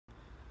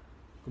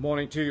Good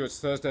morning to you. It's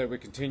Thursday. We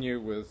continue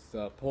with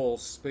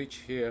Paul's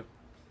speech here,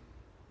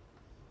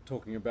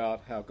 talking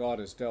about how God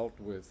has dealt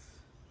with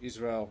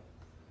Israel.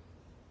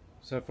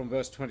 So from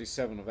verse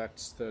 27 of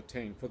Acts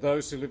 13, for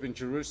those who live in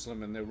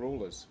Jerusalem and their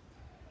rulers,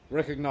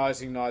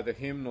 recognizing neither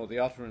him nor the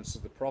utterance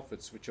of the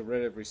prophets, which are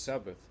read every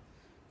Sabbath,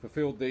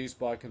 fulfilled these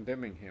by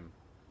condemning him.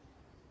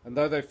 And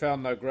though they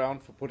found no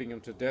ground for putting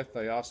him to death,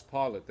 they asked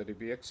Pilate that he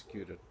be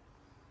executed.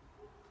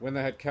 When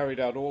they had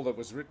carried out all that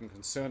was written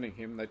concerning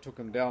him, they took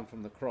him down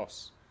from the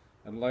cross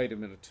and laid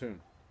him in a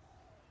tomb.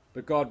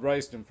 But God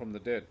raised him from the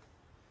dead.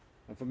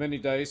 And for many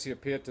days he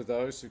appeared to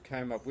those who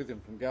came up with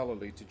him from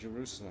Galilee to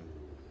Jerusalem,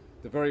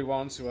 the very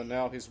ones who are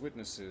now his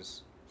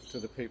witnesses to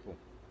the people.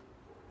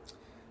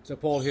 So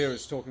Paul here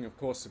is talking, of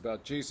course,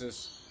 about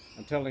Jesus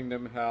and telling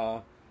them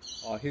how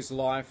his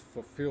life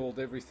fulfilled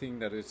everything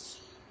that is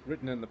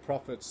written in the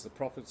prophets,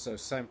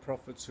 those same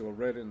prophets who are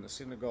read in the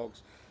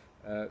synagogues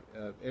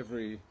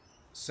every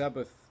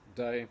Sabbath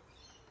day.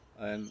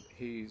 And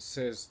he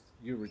says,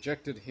 you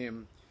rejected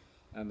him,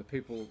 and the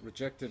people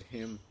rejected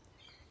him,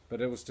 but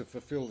it was to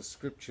fulfill the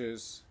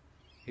scriptures.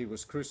 He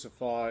was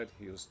crucified,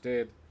 he was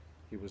dead,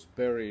 he was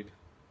buried,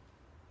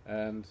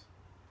 and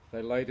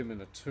they laid him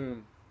in a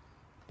tomb,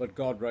 but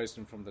God raised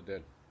him from the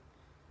dead.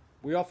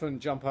 We often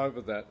jump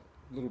over that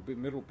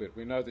middle bit.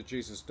 We know that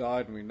Jesus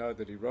died and we know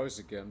that he rose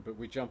again, but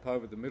we jump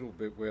over the middle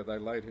bit where they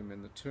laid him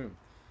in the tomb.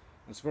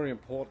 And it's very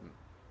important.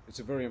 It's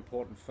a very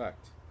important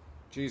fact.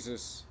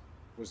 Jesus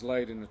was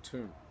laid in a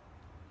tomb,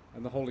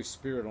 and the Holy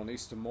Spirit on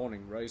Easter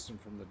morning raised him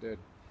from the dead.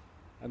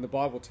 And the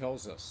Bible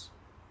tells us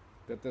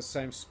that the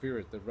same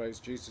Spirit that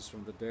raised Jesus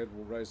from the dead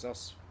will raise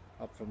us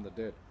up from the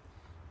dead.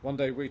 One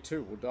day we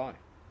too will die,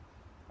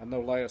 and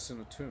they'll lay us in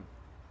a tomb.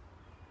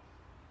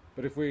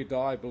 But if we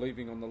die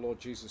believing on the Lord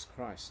Jesus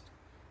Christ,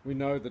 we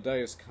know the day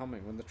is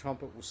coming when the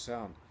trumpet will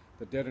sound.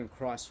 The dead in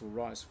Christ will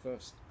rise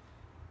first.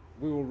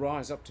 We will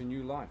rise up to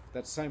new life.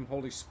 That same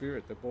Holy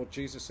Spirit that brought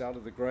Jesus out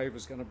of the grave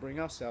is going to bring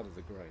us out of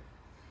the grave.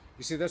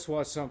 You see, that's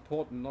why it's so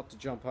important not to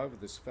jump over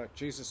this fact.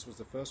 Jesus was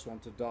the first one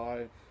to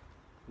die,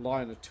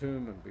 lie in a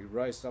tomb, and be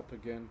raised up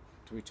again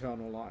to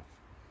eternal life.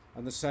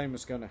 And the same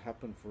is going to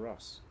happen for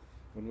us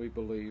when we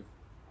believe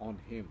on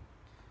him.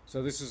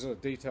 So this is a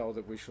detail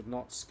that we should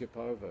not skip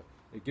over.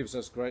 It gives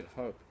us great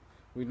hope.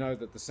 We know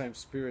that the same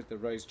Spirit that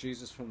raised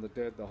Jesus from the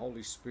dead, the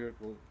Holy Spirit,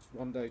 will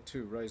one day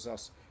too raise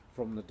us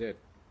from the dead.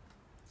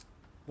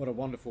 What a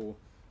wonderful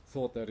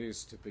thought that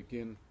is, to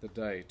begin the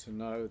day, to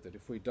know that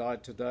if we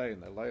died today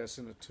and they lay us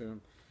in a tomb,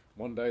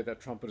 one day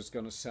that trumpet is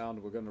going to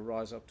sound, we're going to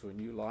rise up to a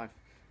new life,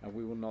 and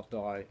we will not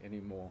die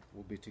anymore.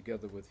 We'll be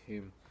together with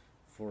him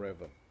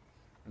forever.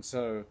 And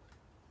so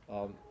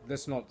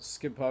let's not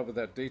skip over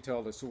that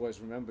detail. Let's always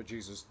remember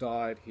Jesus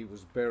died, he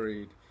was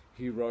buried,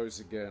 he rose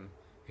again,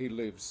 he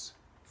lives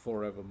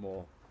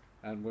forevermore.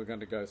 And we're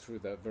going to go through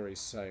that very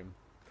same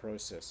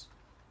process.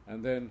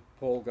 And then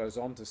Paul goes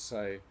on to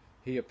say,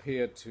 he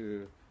appeared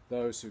to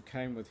those who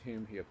came with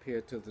him, he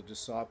appeared to the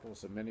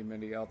disciples and many,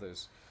 many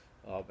others,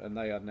 and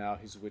they are now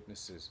his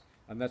witnesses.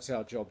 And that's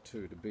our job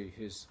too, to be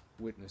his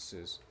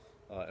witnesses,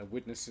 and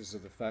witnesses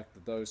of the fact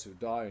that those who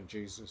die in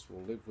Jesus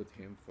will live with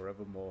him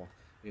forevermore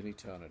in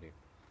eternity.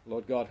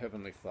 Lord God,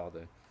 Heavenly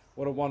Father,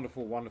 what a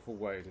wonderful, wonderful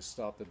way to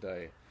start the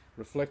day,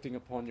 reflecting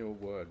upon your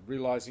word,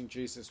 realizing,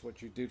 Jesus,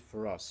 what you did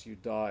for us. You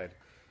died,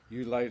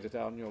 you laid it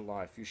down your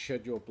life, you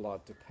shed your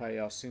blood to pay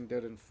our sin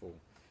debt in full.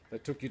 They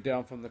took you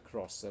down from the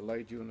cross, they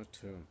laid you in a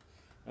tomb,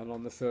 and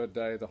on the third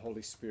day the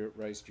Holy Spirit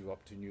raised you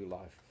up to new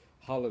life.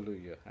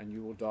 Hallelujah, and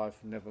you will die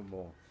for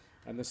nevermore.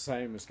 And the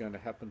same is going to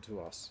happen to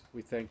us.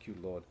 We thank you,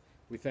 Lord.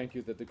 We thank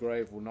you that the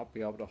grave will not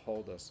be able to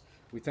hold us.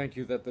 We thank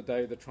you that the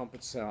day the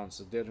trumpet sounds,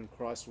 the dead in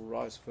Christ will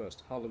rise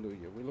first.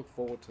 Hallelujah. We look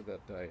forward to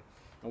that day,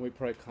 and we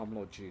pray, come,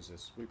 Lord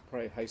Jesus. We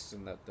pray,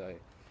 hasten that day.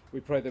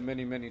 We pray that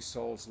many, many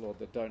souls, Lord,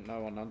 that don't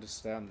know and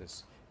understand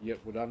this,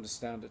 yet would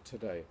understand it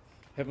today.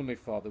 Heavenly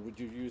Father, would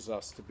you use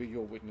us to be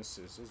your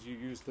witnesses as you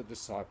used the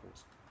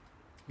disciples?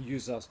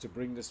 Use us to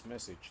bring this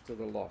message to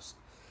the lost.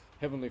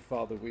 Heavenly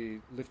Father, we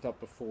lift up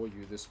before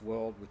you this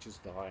world which is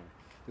dying,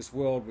 this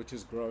world which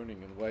is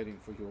groaning and waiting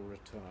for your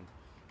return.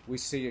 We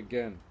see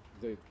again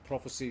the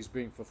prophecies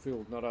being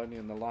fulfilled, not only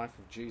in the life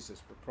of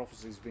Jesus, but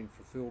prophecies being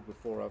fulfilled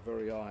before our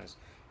very eyes.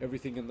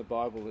 Everything in the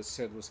Bible is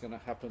said was going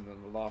to happen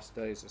in the last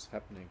days is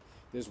happening.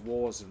 There's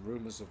wars and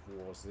rumors of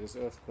wars. There's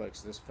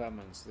earthquakes. There's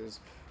famines.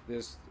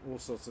 There's all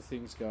sorts of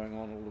things going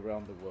on all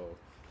around the world.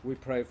 We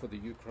pray for the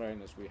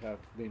Ukraine, as we have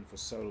been for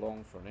so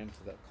long, for an end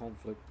to that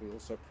conflict. We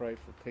also pray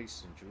for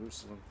peace in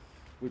Jerusalem.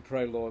 We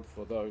pray, Lord,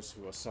 for those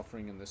who are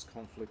suffering in this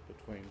conflict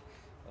between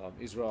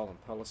Israel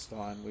and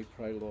Palestine. We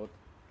pray, Lord,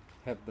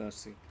 have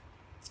mercy.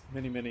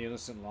 Many, many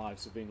innocent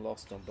lives are being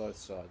lost on both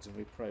sides, and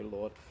we pray,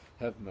 Lord,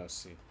 have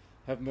mercy.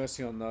 Have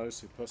mercy on those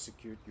who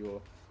persecute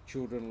your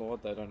children,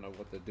 Lord. They don't know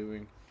what they're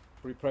doing.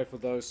 We pray for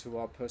those who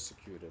are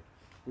persecuted.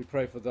 We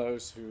pray for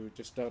those who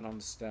just don't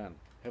understand.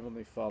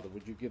 Heavenly Father,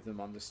 would you give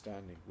them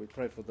understanding? We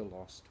pray for the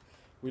lost.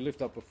 We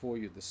lift up before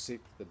you the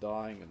sick, the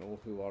dying, and all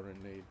who are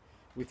in need.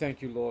 We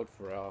thank you, Lord,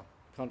 for our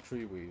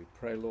country. We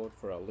pray, Lord,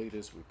 for our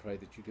leaders. We pray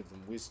that you give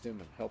them wisdom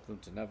and help them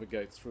to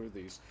navigate through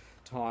these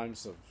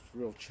times of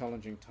real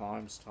challenging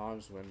times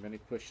when many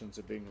questions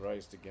are being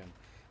raised again.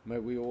 May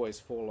we always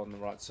fall on the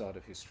right side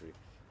of history.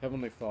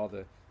 Heavenly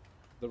Father,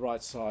 the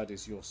right side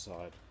is your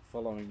side,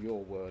 following your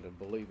word and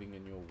believing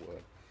in your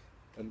word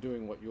and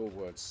doing what your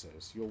word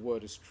says. Your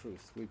word is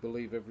truth. We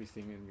believe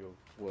everything in your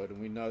word,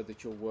 and we know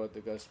that your word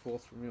that goes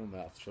forth from your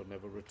mouth shall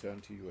never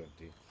return to you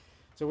empty.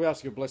 So we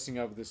ask your blessing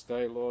over this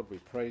day, Lord. We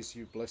praise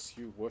you, bless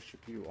you,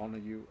 worship you, honor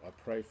you. I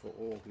pray for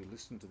all who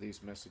listen to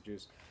these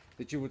messages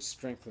that you would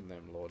strengthen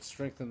them, Lord.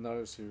 Strengthen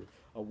those who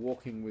are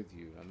walking with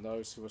you, and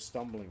those who are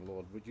stumbling,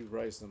 Lord, would you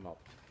raise them up.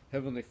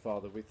 Heavenly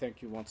Father, we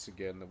thank you once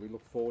again that we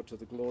look forward to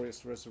the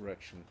glorious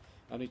resurrection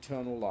and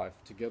eternal life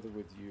together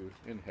with you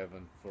in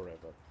heaven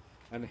forever.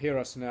 And hear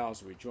us now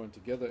as we join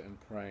together in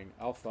praying,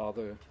 Our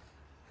Father,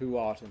 who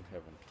art in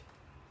heaven,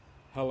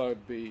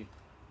 hallowed be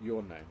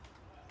your name.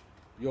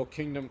 Your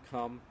kingdom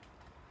come,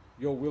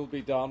 your will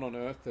be done on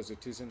earth as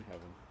it is in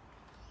heaven.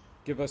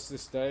 Give us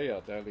this day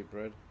our daily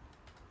bread.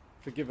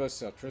 Forgive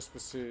us our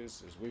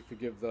trespasses as we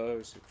forgive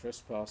those who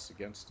trespass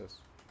against us.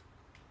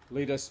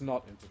 Lead us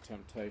not into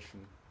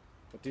temptation,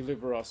 but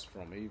deliver us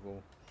from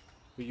evil.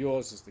 For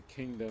yours is the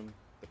kingdom,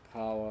 the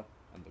power,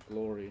 and the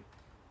glory,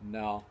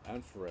 now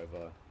and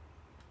forever.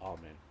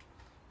 Amen.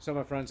 So,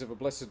 my friends, have a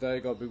blessed day.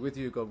 God be with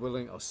you. God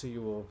willing, I'll see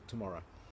you all tomorrow.